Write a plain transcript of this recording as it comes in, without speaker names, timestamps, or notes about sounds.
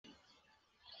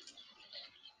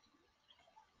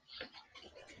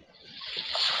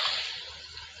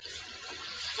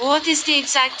What is the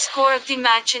exact score of the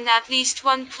match and at least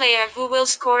one player who will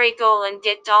score a goal and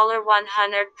get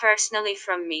 $100 personally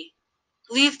from me?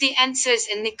 Leave the answers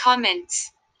in the comments.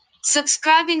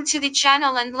 Subscribing to the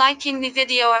channel and liking the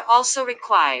video are also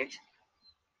required.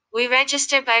 We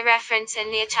register by reference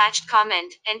in the attached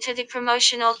comment. Enter the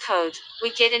promotional code. We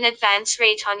get an advance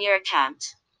rate on your account.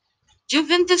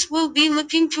 Juventus will be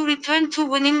looking to return to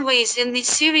winning ways in the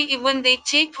Serie A when they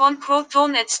take on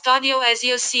Crotone at Stadio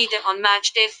Ezio Sida on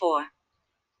match day 4.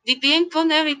 The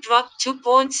Bianconeri dropped 2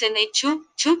 points in a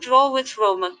 2-2 draw with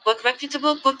Roma, but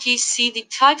reputable bookies see the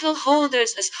title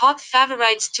holders as hot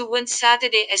favorites to win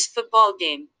Saturday's football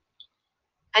game.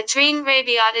 Adrien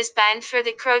Rabiot is banned for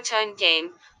the Crotone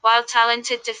game, while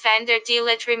talented defender De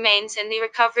Ligt remains in the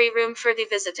recovery room for the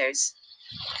visitors.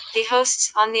 The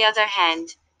hosts, on the other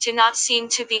hand, do not seem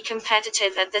to be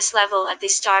competitive at this level at the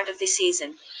start of the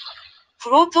season.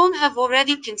 Crotone have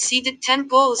already conceded 10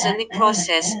 goals in the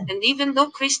process, and even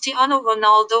though Cristiano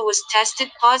Ronaldo was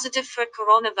tested positive for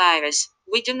coronavirus,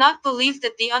 we do not believe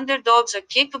that the underdogs are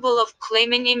capable of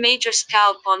claiming a major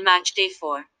scalp on match day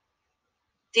 4.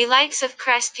 The likes of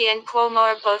Crespi and Cuomo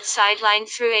are both sidelined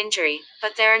through injury,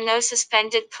 but there are no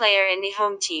suspended player in the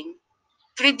home team.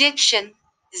 Prediction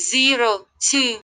 0-2.